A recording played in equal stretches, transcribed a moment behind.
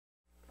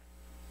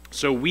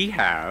So we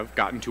have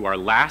gotten to our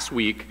last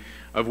week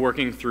of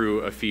working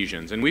through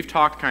Ephesians. And we've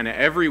talked kind of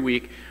every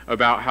week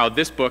about how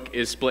this book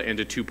is split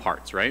into two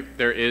parts, right?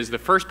 There is the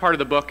first part of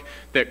the book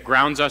that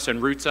grounds us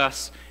and roots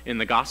us in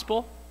the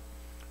gospel.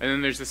 And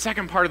then there's the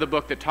second part of the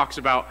book that talks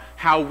about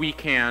how we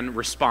can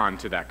respond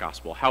to that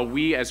gospel, how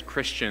we as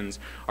Christians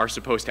are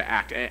supposed to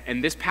act.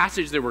 And this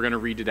passage that we're going to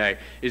read today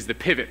is the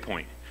pivot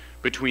point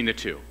between the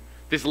two.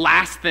 This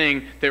last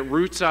thing that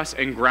roots us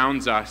and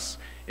grounds us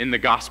in the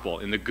gospel,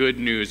 in the good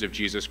news of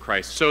Jesus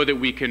Christ, so that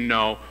we can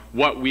know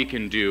what we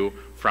can do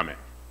from it.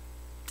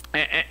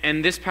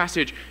 And this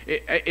passage,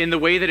 in the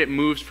way that it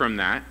moves from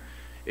that,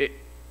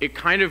 it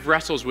kind of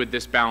wrestles with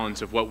this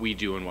balance of what we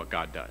do and what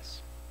God does.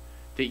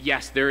 That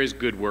yes, there is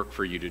good work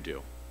for you to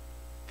do.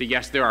 That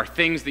yes, there are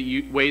ways that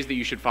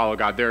you should follow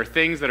God. There are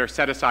things that are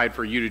set aside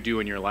for you to do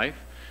in your life,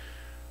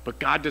 but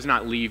God does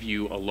not leave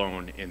you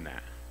alone in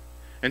that.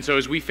 And so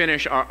as we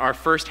finish our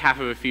first half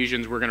of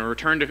Ephesians, we're going to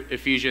return to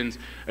Ephesians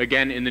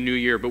again in the new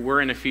year, but we're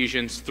in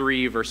Ephesians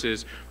 3,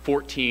 verses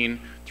 14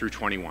 through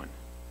 21,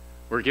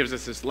 where it gives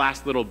us this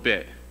last little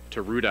bit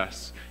to root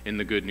us in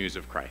the good news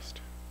of Christ.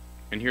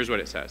 And here's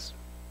what it says.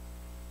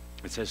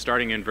 It says,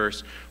 starting in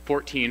verse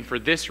 14, "For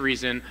this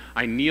reason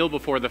I kneel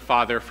before the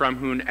Father, from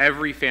whom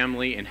every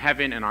family in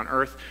heaven and on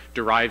earth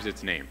derives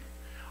its name.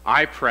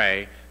 I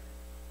pray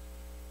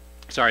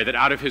that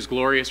out of his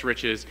glorious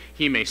riches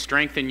he may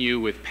strengthen you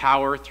with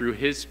power through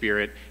his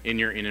Spirit in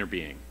your inner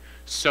being,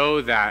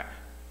 so that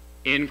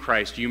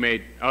Christ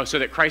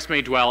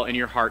may dwell in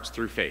your hearts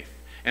through faith.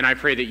 And I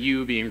pray that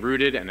you, being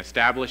rooted and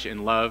established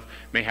in love,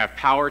 may have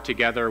power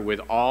together with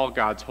all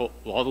the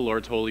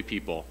Lord's holy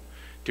people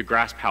to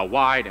grasp how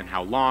wide and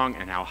how long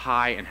and how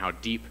high and how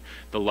deep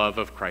the love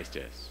of Christ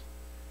is,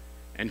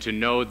 and to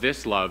know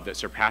this love that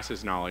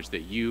surpasses knowledge,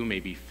 that you may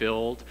be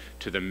filled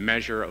to the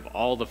measure of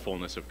all the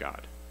fullness of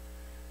God.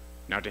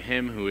 Now to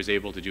him who is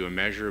able to do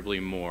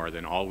immeasurably more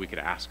than all we could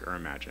ask or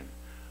imagine,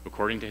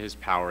 according to his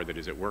power that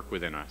is at work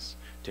within us,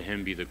 to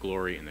him be the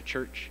glory in the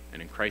church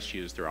and in Christ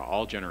Jesus throughout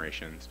all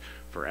generations,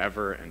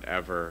 forever and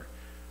ever.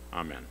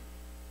 Amen."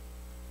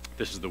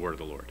 This is the word of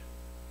the Lord.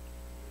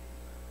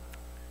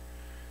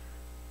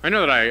 I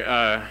know that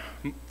I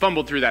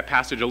fumbled through that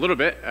passage a little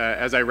bit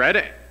as I read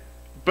it,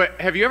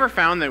 but have you ever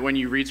found that when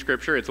you read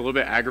Scripture, it's a little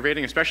bit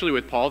aggravating, especially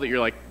with Paul, that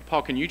you're like,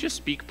 Paul, can you just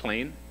speak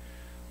plain?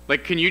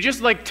 Like, can you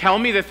just tell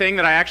me the thing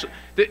that I actually...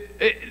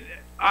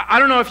 I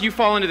don't know if you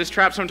fall into this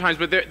trap sometimes,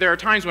 but there are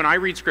times when I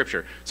read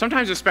Scripture,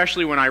 sometimes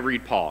especially when I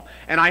read Paul,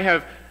 and I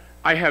have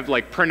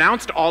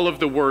pronounced all of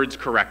the words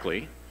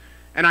correctly,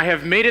 and I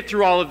have made it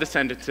through all of the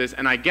sentences,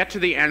 and I get to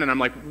the end, and I'm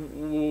like,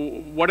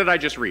 what did I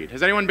just read?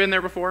 Has anyone been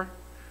there before?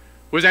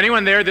 Was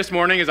anyone there this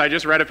morning as I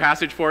just read a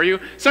passage for you?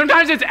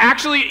 Sometimes it's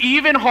actually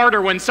even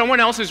harder when someone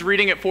else is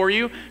reading it for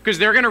you, because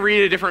they're going to read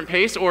at a different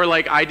pace, or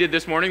like I did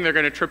this morning, they're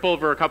going to trip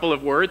over a couple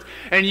of words,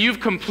 and you've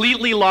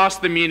completely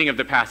lost the meaning of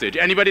the passage.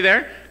 Anybody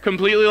there?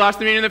 Completely lost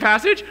the meaning of the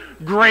passage?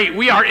 Great,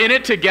 we are in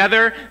it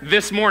together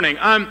this morning.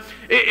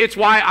 It's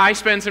why I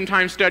spend some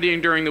time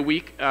studying during the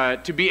week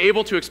to be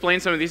able to explain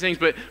some of these things,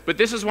 but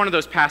this is one of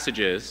those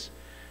passages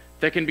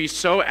that can be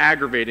so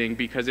aggravating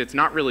because it's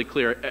not really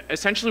clear.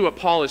 Essentially what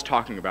Paul is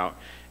talking about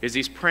is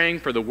he's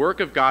praying for the work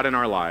of God in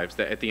our lives,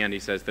 that at the end he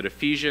says that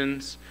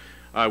Ephesians,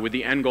 with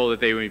the end goal that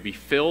they would be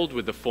filled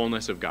with the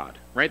fullness of God,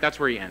 right? That's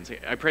where he ends.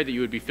 I pray that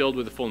you would be filled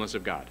with the fullness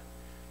of God.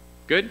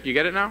 Good? You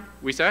get it now?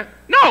 We set?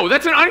 No,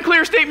 that's an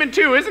unclear statement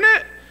too, isn't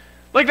it?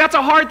 Like, that's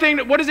a hard thing.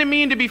 What does it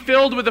mean to be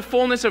filled with the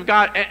fullness of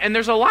God? And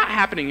there's a lot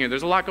happening here.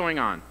 There's a lot going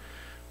on.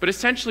 But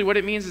essentially what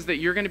it means is that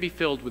you're going to be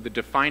filled with the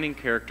defining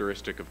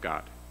characteristic of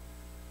God.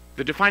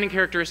 The defining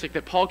characteristic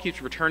that Paul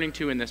keeps returning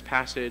to in this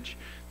passage,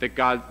 that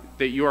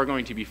you are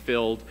going to be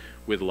filled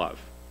with love.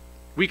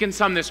 We can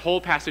sum this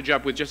whole passage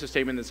up with just a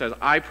statement that says,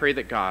 I pray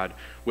that God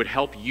would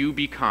help you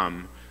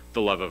become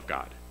the love of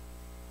God.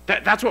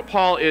 That's what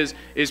Paul is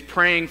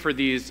praying for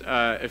these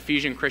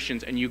Ephesian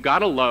Christians, and you got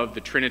to love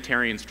the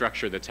Trinitarian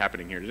structure that's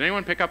happening here. Did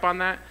anyone pick up on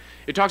that?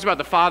 It talks about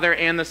the Father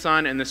and the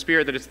Son and the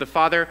Spirit, that it's the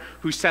Father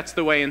who sets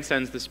the way and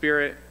sends the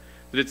Spirit,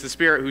 that it's the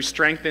Spirit who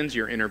strengthens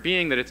your inner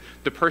being, that it's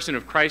the person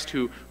of Christ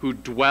who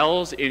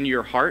dwells in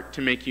your heart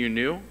to make you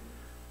new.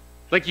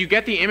 Like, you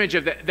get the image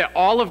of that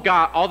all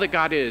that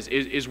God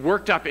is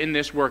worked up in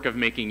this work of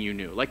making you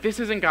new. Like, this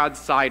isn't God's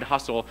side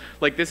hustle.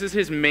 Like, this is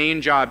his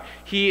main job.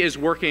 He is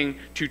working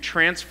to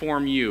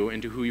transform you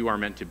into who you are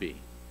meant to be.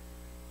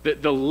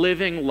 The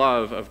living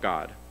love of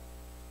God.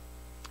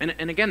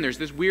 And again, there's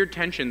this weird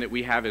tension that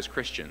we have as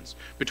Christians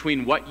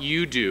between what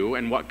you do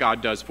and what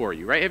God does for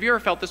you, right? Have you ever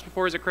felt this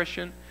before as a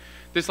Christian?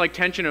 This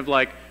tension of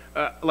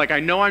I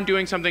know I'm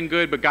doing something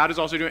good, but God is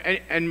also doing,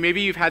 and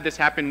maybe you've had this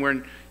happen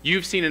where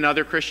you've seen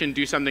another Christian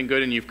do something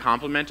good and you've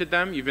complimented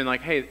them. You've been like,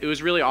 hey, it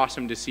was really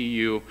awesome to see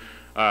you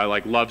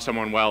love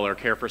someone well or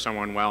care for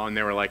someone well, and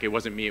they were like, it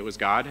wasn't me, it was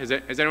God. Has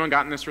anyone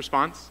gotten this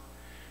response?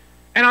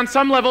 And on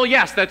some level,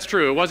 yes, that's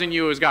true. It wasn't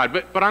you, it was God.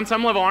 But on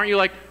some level, aren't you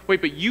like, wait,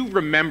 but you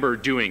remember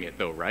doing it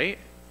though, right?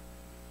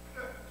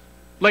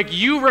 Like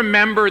you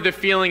remember the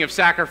feeling of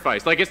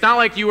sacrifice. Like it's not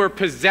like you were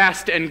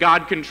possessed and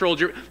God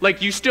controlled you.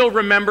 Like you still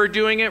remember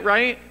doing it,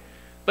 right?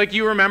 Like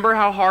you remember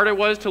how hard it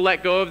was to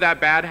let go of that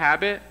bad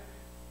habit.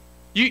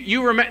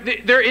 You remember,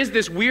 there is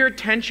this weird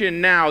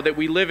tension now that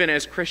we live in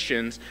as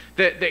Christians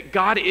that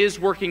God is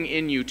working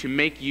in you to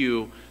make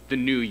you the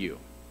new you.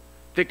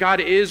 That God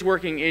is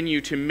working in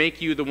you to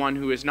make you the one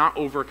who is not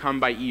overcome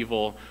by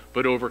evil,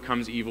 but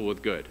overcomes evil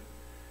with good.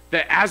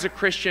 That as a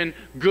Christian,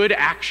 good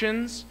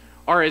actions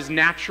are as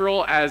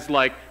natural as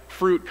like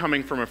fruit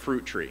coming from a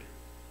fruit tree.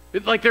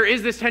 Like there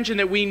is this tension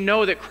that we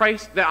know that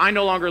I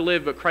no longer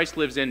live, but Christ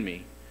lives in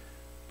me.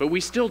 But we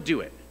still do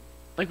it.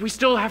 Like we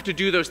still have to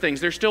do those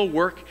things. There's still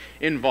work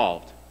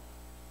involved.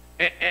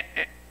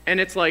 And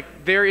it's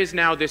like there is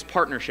now this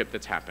partnership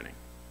that's happening.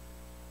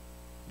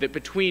 That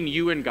between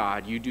you and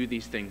God, you do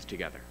these things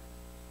together.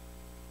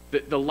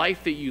 The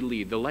life that you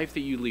lead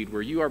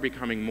where you are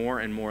becoming more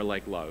and more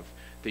like love,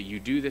 that you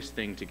do this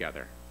thing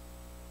together.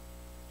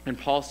 And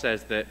Paul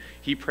says that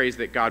he prays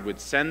that God would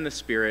send the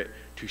Spirit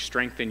to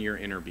strengthen your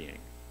inner being.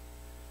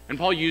 And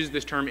Paul used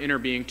this term inner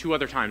being 2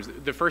 other times.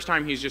 The first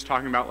time he's just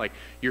talking about like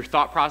your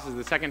thought process.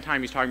 The second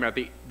time he's talking about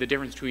the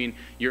difference between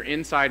your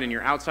inside and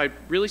your outside.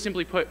 Really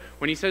simply put,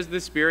 when he says the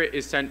Spirit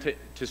is sent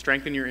to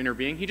strengthen your inner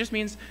being, he just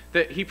means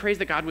that he prays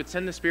that God would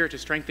send the Spirit to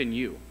strengthen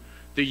you.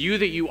 The you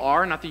that you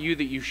are, not the you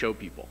that you show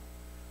people.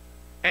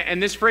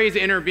 And this phrase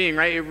inner being,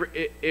 right,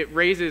 it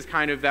raises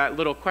kind of that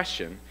little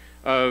question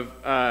of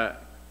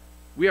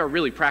we are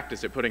really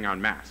practiced at putting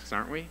on masks,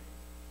 aren't we?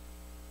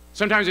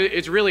 Sometimes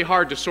it's really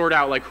hard to sort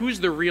out, like, who's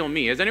the real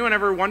me? Has anyone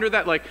ever wondered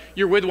that? Like,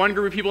 you're with one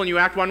group of people and you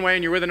act one way,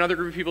 and you're with another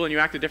group of people and you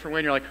act a different way,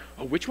 and you're like,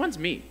 oh, which one's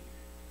me?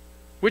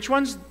 Which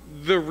one's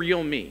the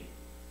real me?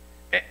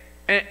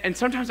 And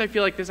sometimes I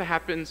feel like this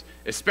happens,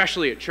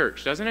 especially at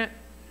church, doesn't it?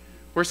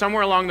 Where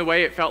somewhere along the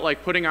way it felt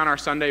like putting on our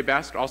Sunday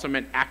best also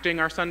meant acting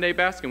our Sunday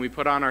best, and we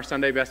put on our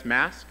Sunday best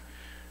mask,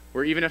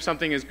 where even if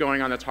something is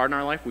going on that's hard in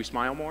our life, we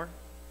smile more,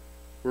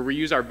 where we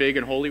use our big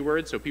and holy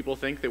words so people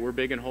think that we're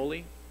big and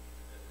holy.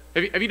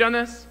 Have you done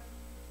this?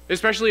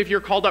 Especially if you're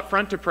called up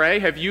front to pray.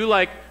 Have you,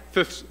 like,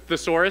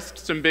 thesaurused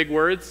some big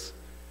words?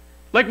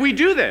 Like, we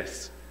do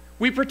this.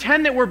 We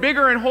pretend that we're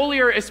bigger and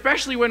holier,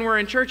 especially when we're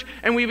in church,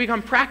 and we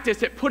become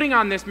practiced at putting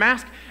on this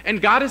mask,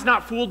 and God is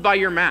not fooled by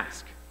your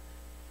mask.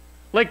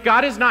 Like,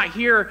 God is not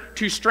here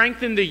to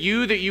strengthen the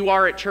you that you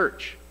are at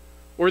church,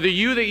 or the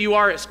you that you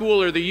are at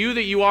school, or the you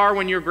that you are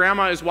when your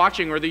grandma is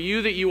watching, or the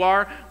you that you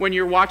are when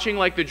you're watching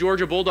like the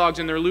Georgia Bulldogs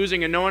and they're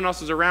losing and no one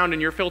else is around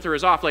and your filter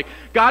is off. Like,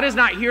 God is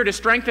not here to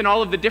strengthen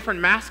all of the different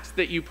masks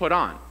that you put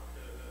on.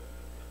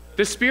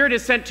 The Spirit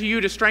is sent to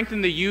you to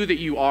strengthen the you that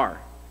you are.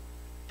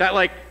 That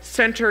like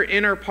center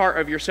inner part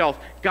of yourself.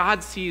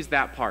 God sees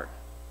that part.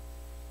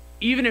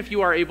 Even if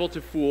you are able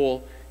to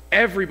fool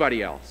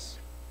everybody else,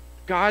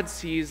 God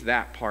sees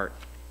that part.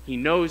 He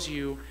knows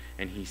you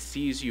and he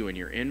sees you in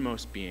your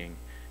inmost being.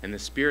 And the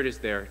Spirit is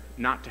there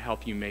not to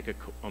help you make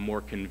a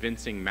more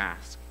convincing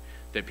mask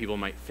that people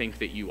might think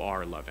that you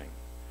are loving.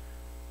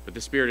 But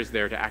the Spirit is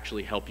there to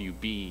actually help you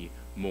be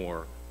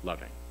more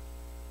loving.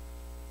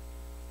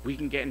 We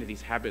can get into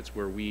these habits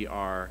where we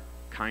are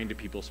kind to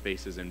people's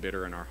faces and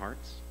bitter in our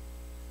hearts,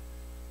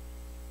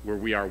 where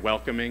we are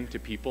welcoming to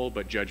people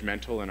but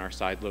judgmental in our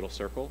side little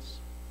circles.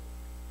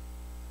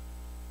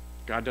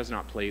 God does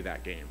not play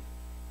that game,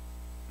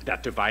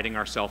 that dividing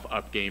ourselves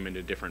up game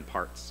into different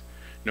parts.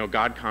 No,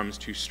 God comes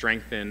to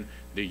strengthen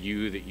the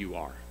you that you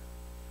are.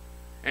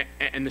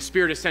 And the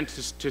Spirit is sent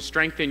to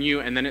strengthen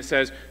you, and then it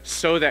says,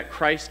 so that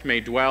Christ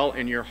may dwell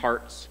in your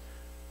hearts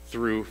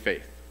through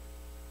faith.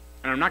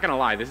 And I'm not going to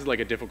lie, this is like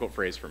a difficult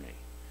phrase for me.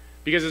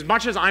 Because as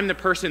much as I'm the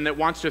person that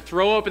wants to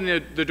throw open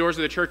the doors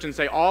of the church and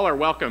say all are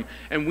welcome,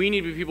 and we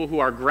need to be people who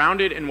are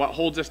grounded in what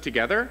holds us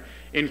together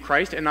in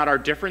Christ and not our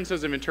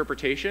differences of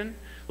interpretation,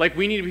 like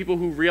we need to be people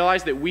who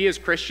realize that we as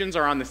Christians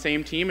are on the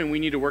same team and we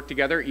need to work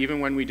together even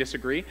when we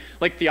disagree.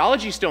 Like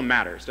theology still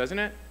matters, doesn't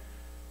it?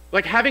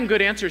 Like having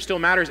good answers still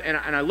matters. And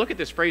I look at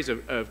this phrase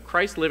of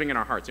Christ living in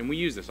our hearts, and we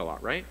use this a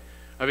lot, right?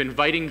 Of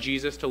inviting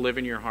Jesus to live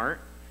in your heart.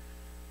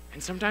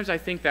 And sometimes I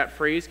think that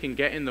phrase can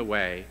get in the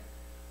way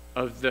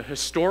of the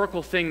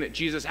historical thing that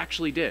Jesus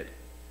actually did,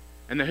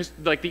 and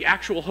the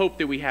actual hope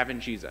that we have in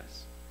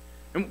Jesus.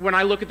 And when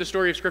I look at the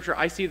story of Scripture,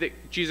 I see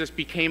that Jesus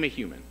became a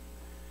human,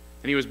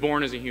 and he was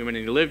born as a human,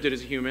 and he lived it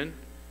as a human,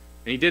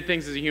 and he did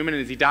things as a human,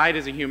 and he died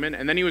as a human,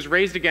 and then he was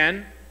raised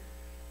again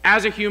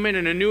as a human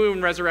in a new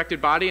and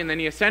resurrected body, and then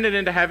he ascended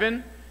into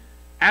heaven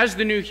as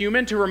the new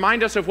human to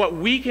remind us of what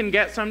we can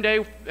get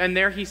someday, and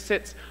there he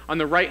sits on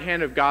the right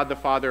hand of God the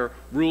Father,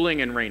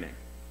 ruling and reigning.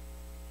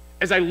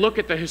 As I look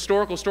at the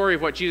historical story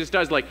of what Jesus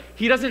does, like,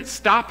 he doesn't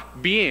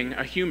stop being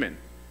a human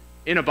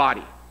in a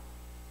body.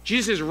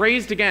 Jesus is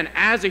raised again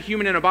as a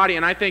human in a body,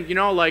 and I think, I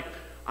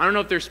don't know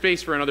if there's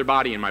space for another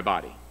body in my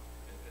body.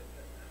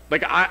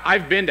 Like,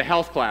 I've been to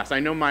health class. I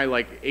know my,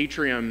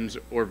 atriums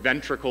or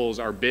ventricles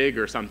are big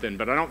or something,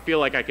 but I don't feel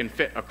like I can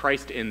fit a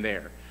Christ in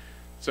there.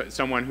 So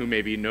someone who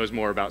maybe knows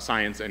more about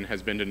science and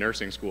has been to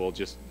nursing school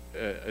just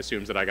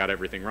assumes that I got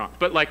everything wrong.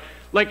 But,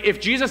 if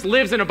Jesus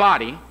lives in a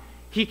body,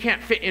 he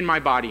can't fit in my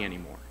body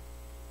anymore.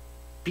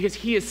 Because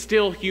he is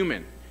still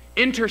human,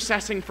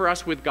 intercessing for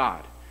us with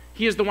God.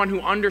 He is the one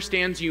who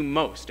understands you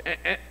most.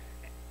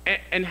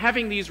 And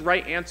having these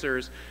right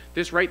answers,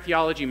 this right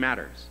theology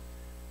matters.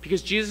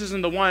 Because Jesus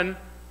isn't the one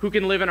who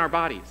can live in our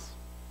bodies.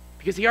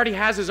 Because he already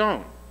has his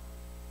own.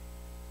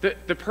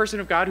 The person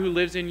of God who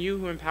lives in you,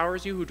 who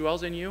empowers you, who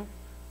dwells in you,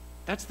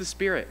 that's the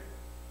Spirit.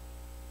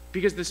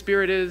 Because the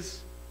Spirit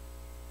is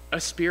a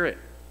spirit.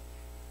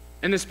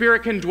 And the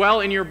Spirit can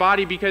dwell in your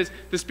body because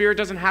the Spirit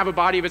doesn't have a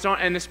body of its own.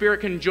 And the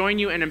Spirit can join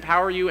you and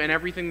empower you in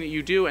everything that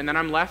you do. And then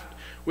I'm left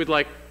with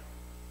like,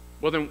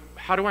 well then,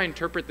 how do I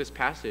interpret this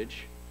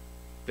passage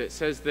that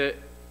says that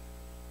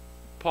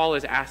Paul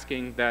is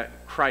asking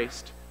that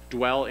Christ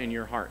dwell in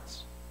your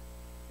hearts?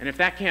 And if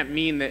that can't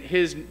mean that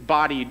his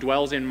body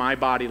dwells in my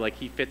body like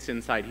he fits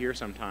inside here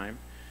sometime,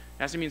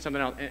 it has to mean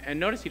something else. And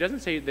notice he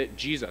doesn't say that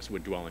Jesus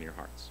would dwell in your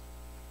hearts.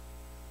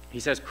 He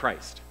says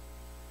Christ.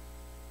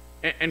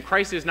 And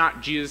Christ is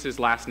not Jesus'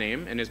 last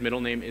name, and his middle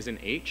name is an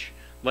H.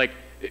 Like,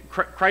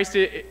 Christ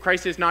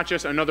is not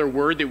just another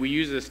word that we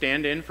use as a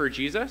stand-in for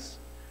Jesus.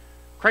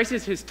 Christ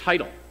is his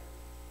title.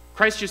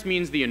 Christ just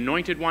means the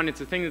anointed one. It's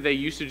a thing that they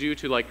used to do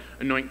to like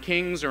anoint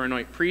kings or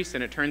anoint priests,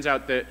 and it turns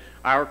out that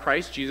our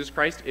Christ, Jesus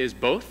Christ, is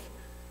both.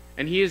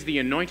 And he is the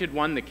anointed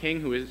one, the king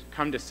who has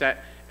come to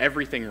set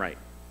everything right.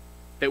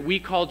 That we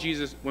call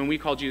Jesus, when we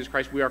call Jesus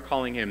Christ, we are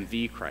calling him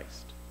the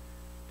Christ.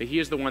 That he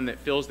is the one that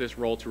fills this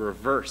role to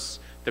reverse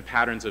the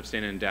patterns of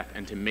sin and death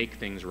and to make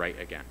things right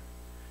again.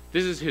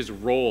 This is his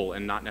role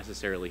and not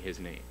necessarily his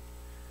name.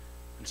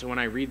 And so when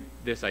I read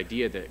this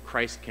idea that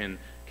Christ can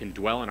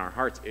dwell in our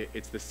hearts,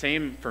 it's the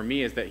same for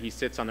me as that he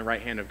sits on the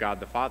right hand of God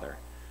the Father,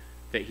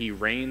 that he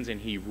reigns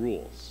and he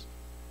rules.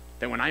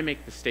 That when I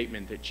make the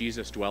statement that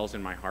Jesus dwells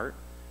in my heart,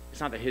 it's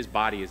not that his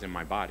body is in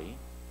my body.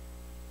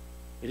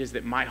 It is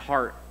that my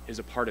heart is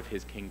a part of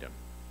his kingdom.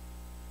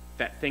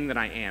 That thing that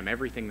I am,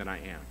 everything that I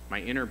am, my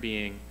inner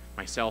being,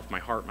 myself, my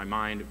heart, my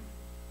mind.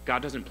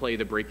 God doesn't play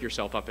the break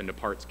yourself up into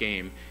parts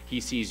game.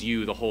 He sees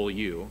you, the whole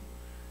you.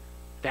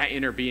 That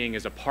inner being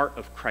is a part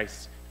of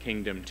Christ's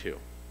kingdom too.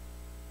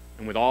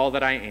 And with all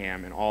that I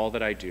am and all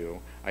that I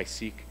do, I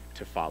seek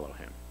to follow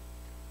him.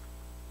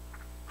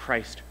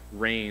 Christ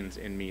reigns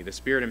in me. The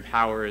Spirit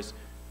empowers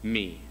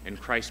me, and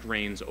Christ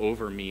reigns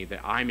over me that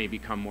I may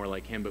become more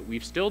like him. But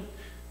we've still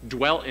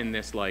dwelt in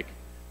this like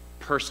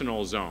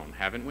personal zone,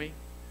 haven't we?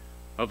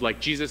 Of like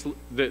Jesus,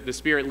 the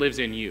Spirit lives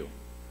in you.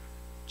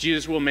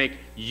 Jesus will make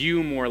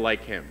you more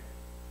like him.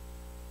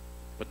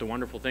 But the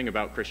wonderful thing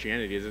about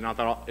Christianity is it's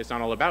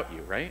not all about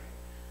you, right?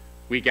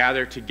 We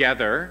gather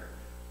together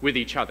with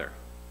each other.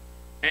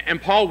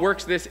 And Paul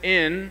works this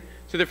in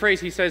to the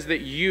phrase. He says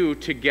that you,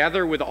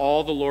 together with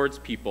all the Lord's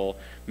people,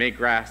 may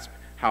grasp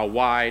how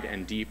wide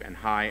and deep and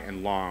high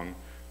and long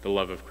the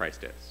love of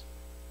Christ is.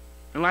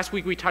 And last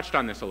week we touched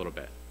on this a little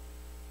bit.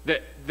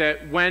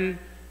 That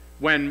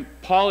when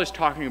Paul is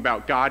talking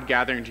about God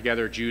gathering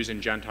together Jews and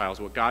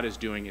Gentiles, what God is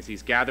doing is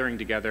he's gathering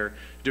together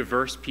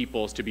diverse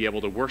peoples to be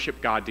able to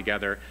worship God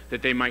together,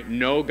 that they might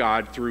know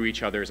God through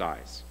each other's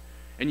eyes.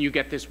 And you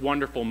get this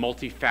wonderful,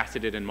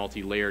 multifaceted and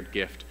multi-layered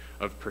gift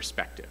of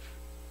perspective,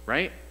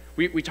 right?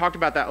 We talked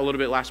about that a little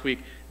bit last week,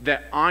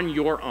 that on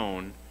your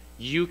own,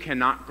 you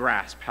cannot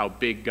grasp how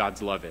big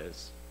God's love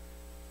is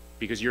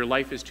because your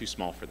life is too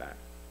small for that.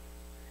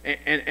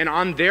 And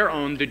on their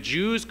own, the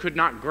Jews could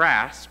not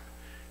grasp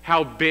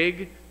how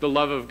big the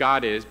love of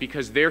God is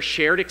because their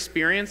shared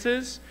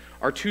experiences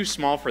are too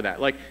small for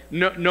that. Like,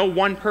 no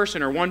one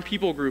person or one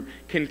people group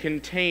can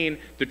contain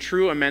the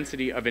true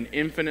immensity of an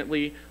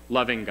infinitely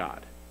loving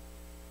God.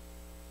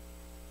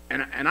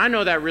 And I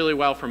know that really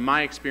well from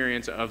my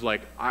experience of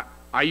like,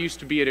 I used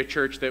to be at a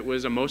church that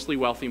was a mostly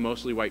wealthy,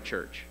 mostly white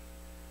church.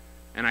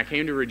 And I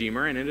came to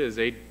Redeemer, and it is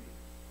a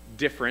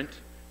different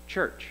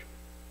church.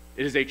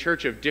 It is a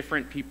church of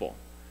different people.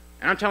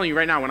 And I'm telling you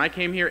right now, when I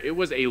came here, it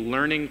was a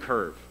learning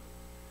curve.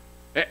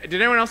 Did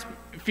anyone else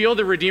feel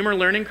the Redeemer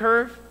learning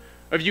curve?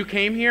 Of you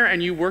came here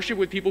and you worshiped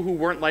with people who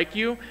weren't like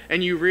you,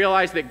 and you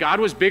realized that God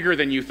was bigger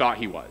than you thought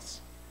he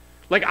was.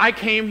 Like, I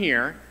came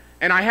here,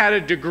 and I had a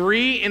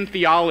degree in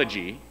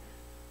theology,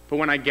 but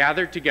when I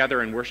gathered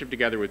together and worshiped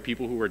together with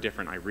people who were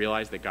different, I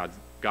realized that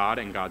God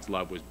and God's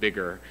love was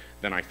bigger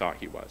than I thought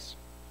he was.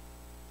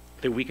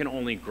 That we can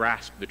only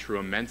grasp the true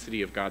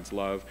immensity of God's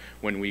love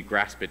when we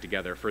grasp it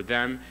together. For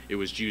them, it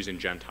was Jews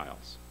and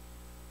Gentiles.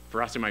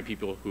 For us, it might be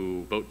people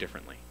who vote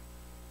differently,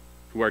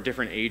 who are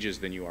different ages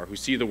than you are, who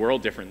see the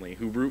world differently,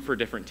 who root for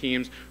different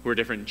teams, who are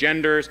different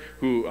genders,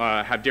 who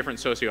have different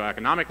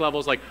socioeconomic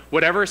levels. Like,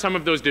 whatever some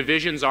of those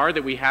divisions are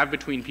that we have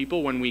between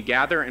people, when we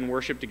gather and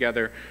worship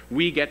together,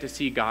 we get to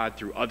see God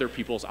through other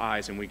people's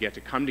eyes, and we get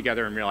to come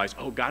together and realize,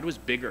 oh, God was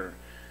bigger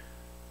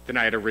than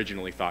I had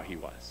originally thought he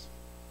was.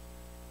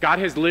 God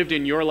has lived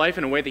in your life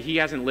in a way that he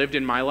hasn't lived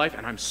in my life,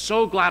 and I'm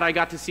so glad I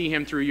got to see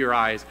him through your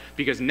eyes,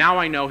 because now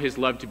I know his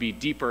love to be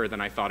deeper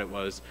than I thought it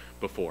was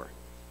before.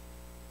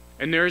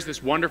 And there is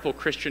this wonderful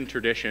Christian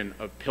tradition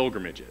of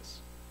pilgrimages.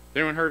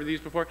 Anyone heard of these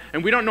before?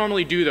 And we don't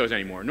normally do those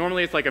anymore.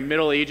 Normally it's like a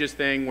Middle Ages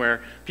thing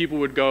where people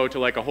would go to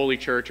like a holy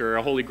church or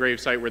a holy grave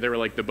site where there were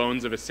like the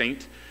bones of a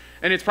saint.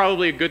 And it's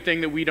probably a good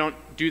thing that we don't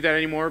do that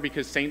anymore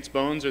because saints'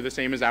 bones are the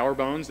same as our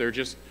bones. They're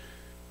just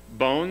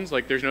bones.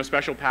 Like there's no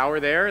special power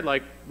there.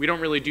 Like we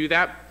don't really do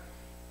that.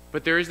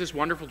 But there is this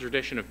wonderful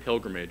tradition of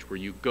pilgrimage where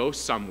you go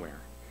somewhere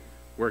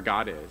where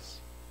God is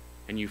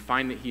and you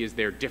find that he is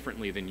there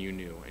differently than you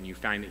knew, and you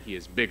find that he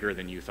is bigger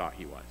than you thought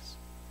he was.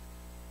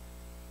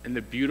 And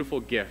the beautiful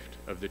gift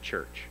of the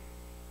church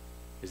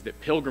is that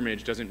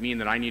pilgrimage doesn't mean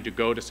that I need to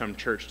go to some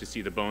church to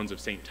see the bones of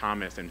St.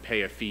 Thomas and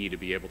pay a fee to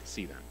be able to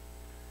see them.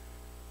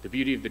 The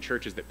beauty of the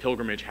church is that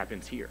pilgrimage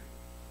happens here.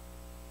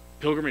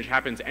 Pilgrimage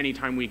happens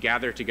anytime we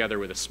gather together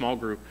with a small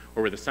group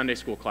or with a Sunday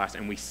school class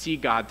and we see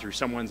God through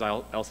someone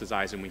else's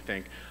eyes and we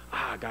think,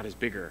 God is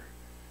bigger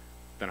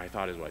than I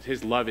thought it was.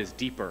 His love is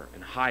deeper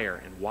and higher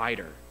and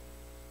wider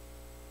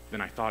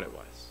than I thought it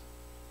was.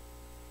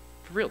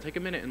 For real, take a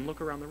minute and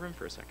look around the room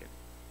for a second.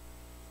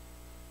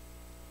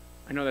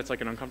 I know that's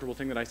like an uncomfortable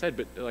thing that I said,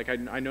 but like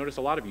I notice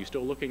a lot of you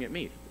still looking at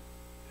me.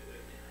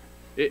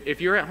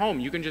 If you're at home,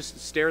 you can just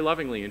stare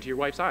lovingly into your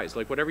wife's eyes,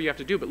 like whatever you have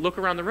to do, but look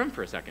around the room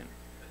for a second.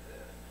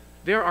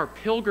 There are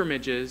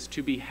pilgrimages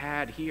to be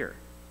had here.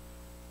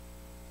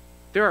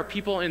 There are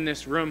people in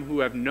this room who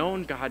have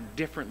known God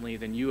differently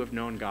than you have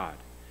known God.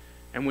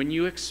 And when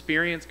you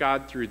experience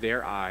God through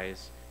their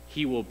eyes,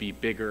 he will be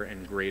bigger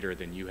and greater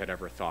than you had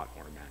ever thought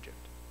or imagined.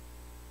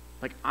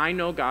 Like, I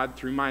know God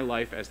through my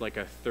life as like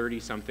a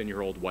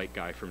 30-something-year-old white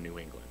guy from New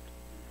England.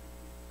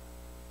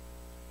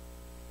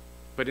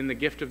 But in the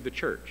gift of the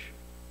church,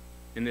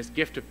 in this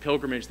gift of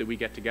pilgrimage that we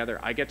get together,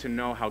 I get to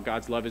know how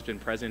God's love has been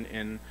present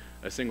in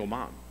a single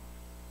mom,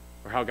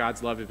 or how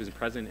God's love has been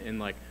present in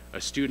like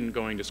a student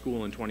going to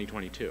school in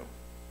 2022.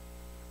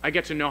 I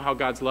get to know how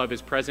God's love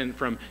is present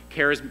from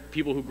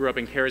people who grew up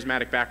in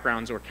charismatic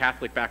backgrounds or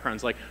Catholic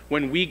backgrounds. Like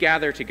when we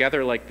gather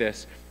together like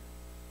this,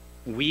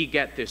 we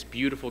get this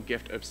beautiful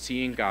gift of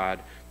seeing God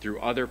through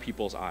other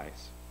people's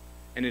eyes.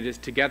 And it is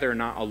together,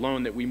 not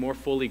alone, that we more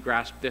fully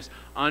grasp this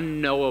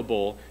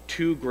unknowable,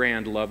 too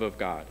grand love of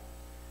God.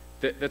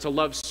 That's a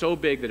love so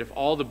big that if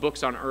all the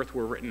books on earth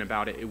were written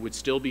about it, it would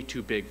still be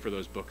too big for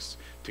those books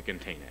to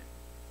contain it.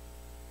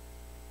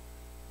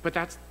 But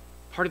that's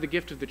part of the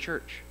gift of the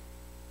church,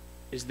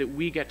 is that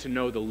we get to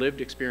know the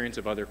lived experience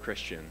of other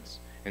Christians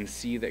and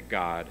see that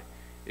God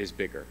is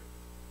bigger.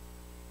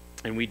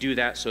 And we do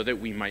that so that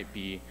we might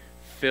be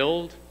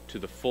filled to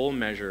the full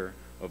measure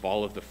of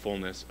all of the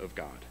fullness of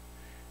God.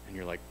 And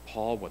you're like,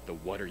 Paul,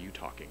 what are you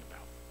talking about?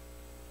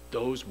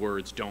 Those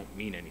words don't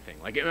mean anything.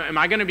 Like, am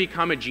I going to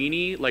become a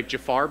genie like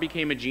Jafar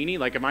became a genie?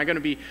 Like, am I going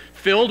to be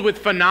filled with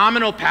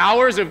phenomenal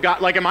powers of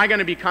God? Like, am I going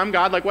to become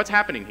God? Like, what's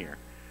happening here?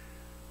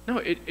 No,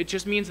 it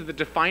just means that the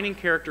defining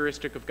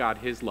characteristic of God,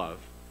 his love,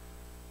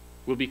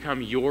 will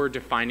become your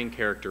defining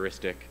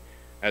characteristic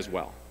as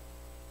well.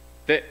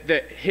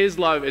 That his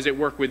love is at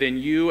work within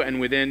you and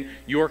within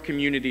your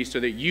community so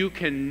that you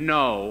can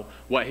know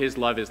what his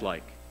love is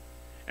like.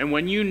 And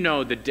when you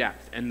know the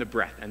depth and the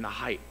breadth and the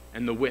height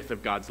and the width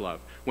of God's love,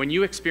 when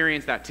you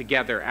experience that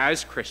together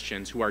as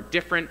Christians who are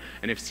different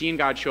and have seen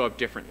God show up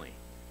differently,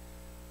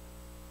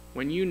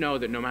 when you know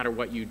that no matter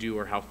what you do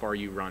or how far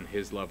you run,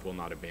 his love will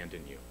not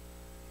abandon you,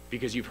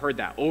 because you've heard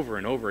that over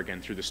and over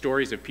again through the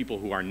stories of people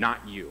who are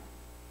not you,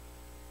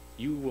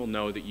 you will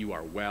know that you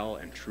are well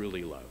and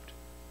truly loved.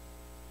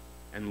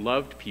 And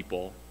loved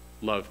people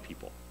love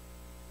people.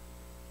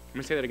 I'm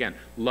going to say that again.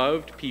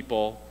 Loved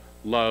people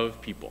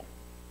love people.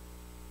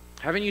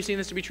 Haven't you seen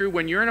this to be true?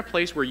 When you're in a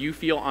place where you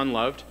feel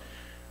unloved,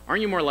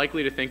 aren't you more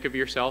likely to think of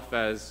yourself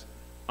as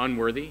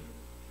unworthy?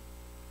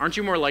 Aren't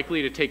you more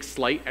likely to take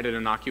slight at an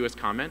innocuous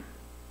comment?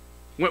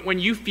 When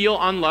you feel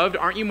unloved,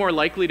 aren't you more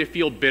likely to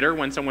feel bitter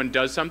when someone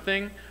does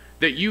something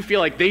that you feel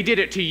like they did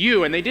it to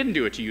you and they didn't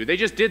do it to you? They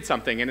just did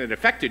something and it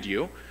affected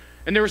you.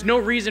 And there was no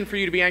reason for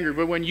you to be angry.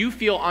 But when you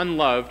feel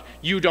unloved,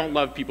 you don't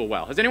love people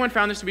well. Has anyone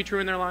found this to be true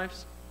in their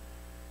lives?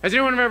 Has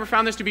anyone ever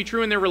found this to be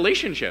true in their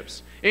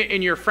relationships,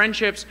 in your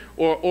friendships,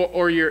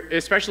 or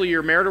especially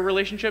your marital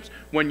relationships?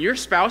 When your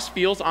spouse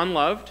feels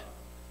unloved,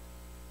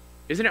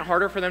 isn't it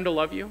harder for them to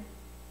love you?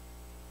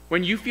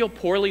 When you feel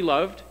poorly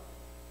loved,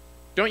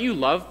 don't you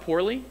love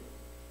poorly?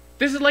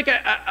 This is like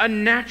a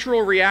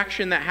natural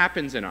reaction that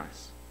happens in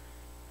us.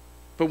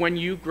 But when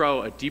you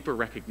grow a deeper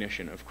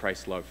recognition of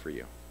Christ's love for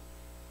you,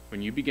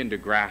 when you begin to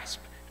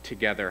grasp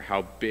together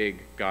how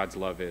big God's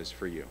love is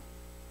for you,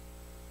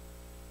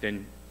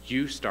 then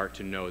you start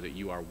to know that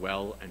you are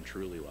well and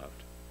truly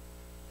loved.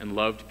 And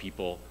loved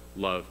people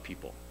love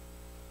people.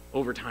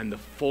 Over time, the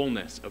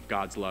fullness of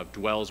God's love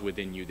dwells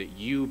within you, that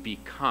you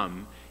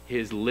become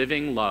his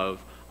living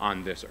love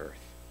on this earth.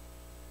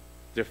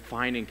 The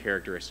defining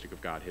characteristic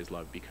of God, his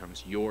love,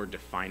 becomes your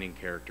defining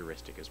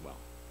characteristic as well.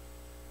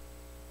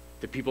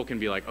 That people can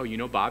be like, oh, you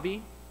know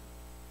Bobby?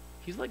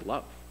 He's like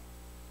love.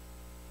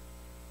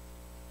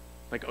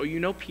 Like, oh, you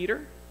know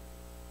Peter?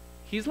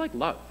 He's like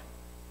love.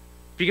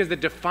 Because the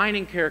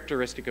defining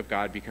characteristic of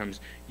God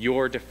becomes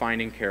your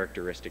defining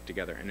characteristic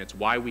together. And it's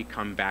why we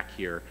come back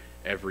here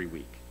every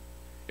week.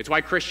 It's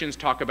why Christians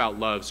talk about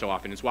love so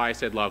often. It's why I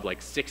said love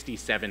like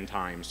 67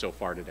 times so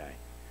far today.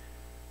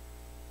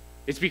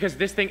 It's because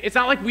this thing, it's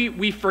not like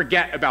we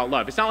forget about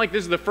love. It's not like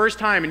this is the first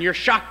time and you're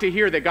shocked to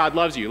hear that God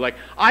loves you. Like,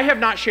 I have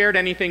not shared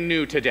anything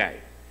new today.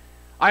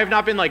 I have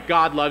not been like,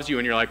 God loves you,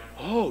 and you're like,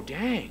 oh,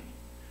 dang.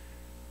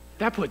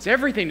 That puts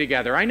everything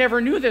together. I never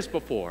knew this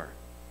before.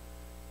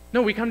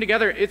 No, we come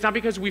together. It's not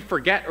because we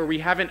forget or we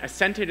haven't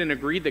assented and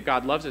agreed that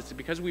God loves us. It's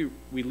because we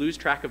lose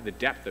track of the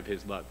depth of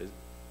his love,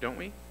 don't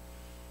we?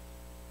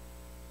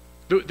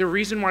 The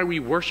reason why we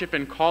worship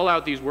and call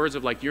out these words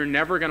of like, you're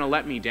never going to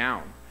let me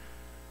down.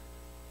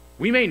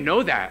 We may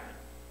know that,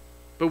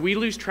 but we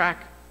lose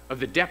track of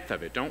the depth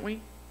of it, don't we?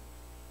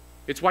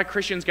 It's why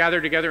Christians gather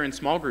together in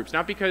small groups,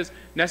 not because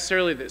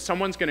necessarily that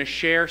someone's going to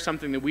share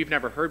something that we've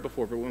never heard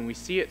before, but when we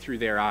see it through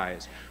their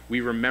eyes,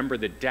 we remember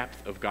the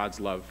depth of God's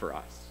love for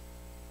us.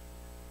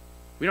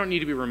 We don't need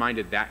to be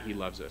reminded that he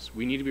loves us.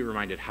 We need to be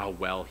reminded how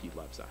well he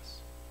loves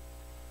us.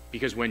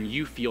 Because when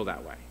you feel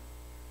that way,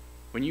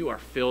 when you are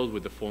filled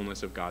with the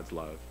fullness of God's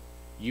love,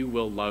 you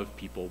will love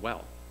people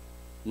well.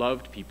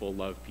 Loved people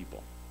love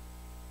people.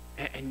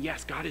 And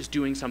yes, God is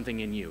doing something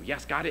in you.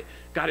 Yes, God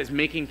is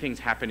making things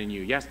happen in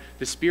you. Yes,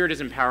 the Spirit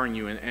is empowering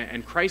you,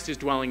 and Christ is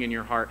dwelling in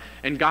your heart,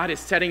 and God is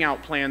setting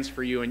out plans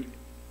for you,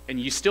 and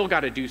you still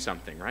got to do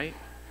something, right?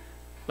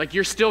 Like,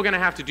 you're still going to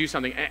have to do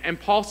something. And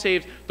Paul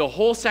saves the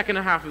whole second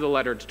half of the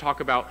letter to talk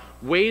about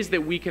ways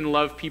that we can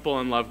love people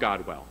and love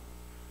God well.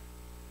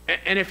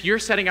 And if you're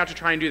setting out to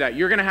try and do that,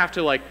 you're going to have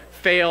to, like,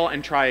 fail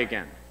and try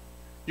again.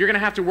 You're going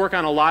to have to work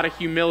on a lot of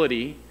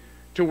humility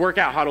to work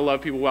out how to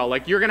love people well.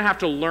 Like, you're going to have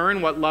to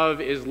learn what love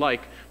is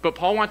like. But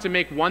Paul wants to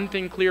make one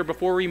thing clear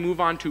before we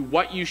move on to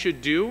what you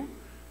should do,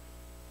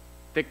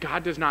 that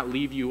God does not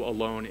leave you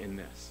alone in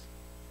this.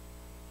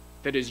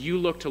 That as you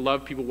look to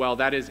love people well,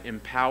 that is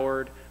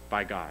empowered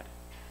by God.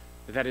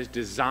 That is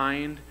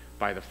designed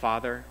by the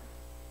Father.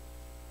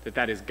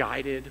 That is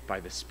guided by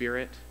the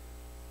Spirit.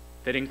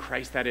 That in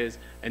Christ that is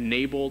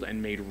enabled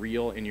and made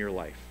real in your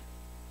life.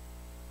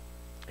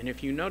 And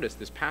if you notice,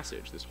 this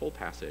passage, this whole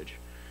passage,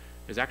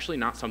 is actually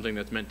not something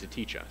that's meant to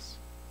teach us.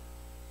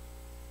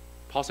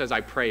 Paul says,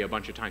 I pray a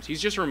bunch of times. He's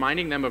just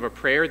reminding them of a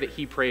prayer that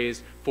he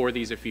prays for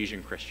these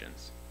Ephesian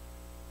Christians.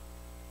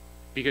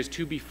 Because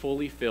to be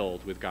fully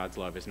filled with God's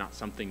love is not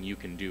something you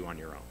can do on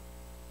your own.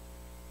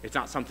 It's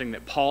not something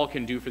that Paul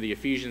can do for the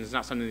Ephesians. It's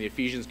not something the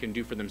Ephesians can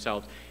do for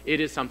themselves. It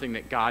is something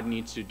that God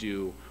needs to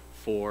do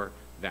for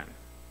them.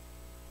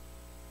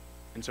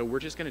 And so we're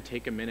just going to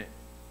take a minute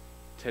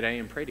today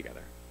and pray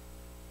together.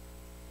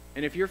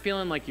 And if you're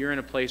feeling like you're in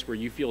a place where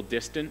you feel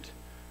distant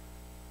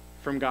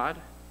from God,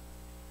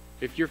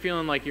 if you're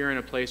feeling like you're in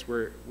a place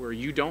where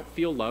you don't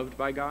feel loved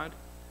by God,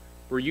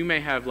 where you may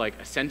have like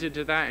assented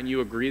to that and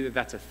you agree that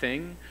that's a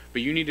thing,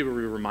 but you need to be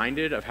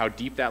reminded of how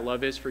deep that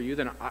love is for you,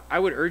 then I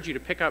would urge you to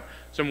pick up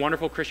some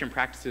wonderful Christian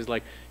practices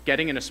like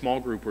getting in a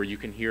small group where you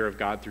can hear of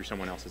God through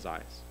someone else's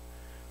eyes.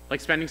 Like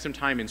spending some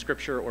time in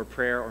scripture or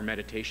prayer or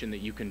meditation that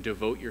you can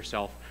devote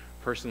yourself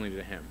personally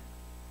to him.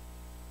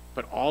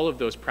 But all of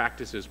those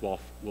practices will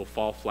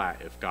fall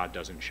flat if God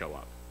doesn't show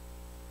up.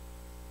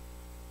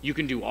 You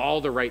can do all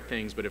the right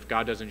things, but if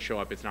God doesn't show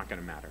up, it's not going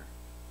to matter.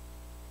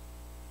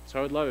 So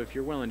I would love, if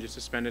you're willing, just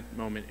to spend a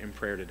moment in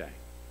prayer today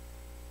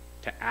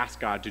to ask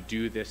God to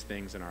do these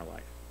things in our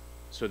life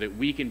so that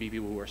we can be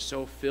people who are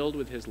so filled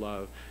with his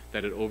love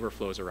that it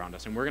overflows around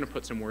us. And we're going to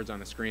put some words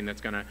on the screen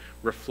that's going to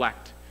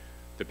reflect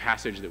the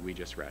passage that we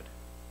just read.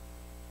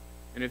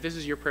 And if this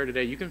is your prayer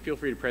today, you can feel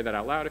free to pray that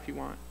out loud if you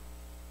want.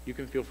 You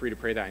can feel free to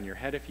pray that in your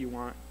head if you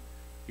want.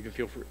 You can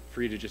feel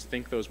free to just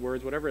think those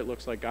words. Whatever it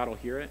looks like, God will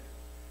hear it.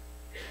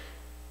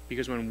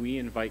 Because when we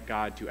invite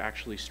God to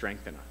actually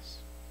strengthen us,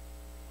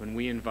 when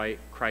we invite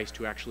Christ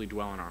to actually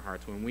dwell in our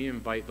hearts, when we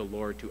invite the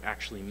Lord to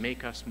actually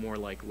make us more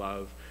like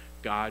love,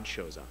 God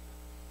shows up.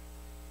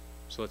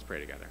 So let's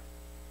pray together.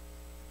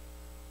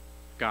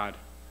 God,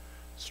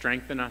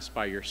 strengthen us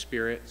by your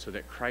Spirit so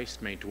that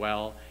Christ may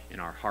dwell in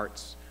our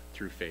hearts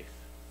through faith.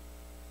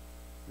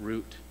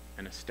 Root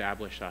and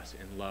establish us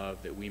in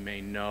love that we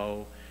may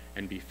know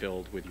and be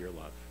filled with your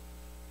love.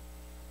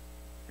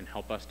 And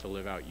help us to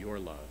live out your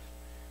love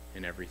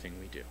in everything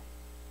we do.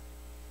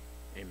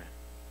 Amen.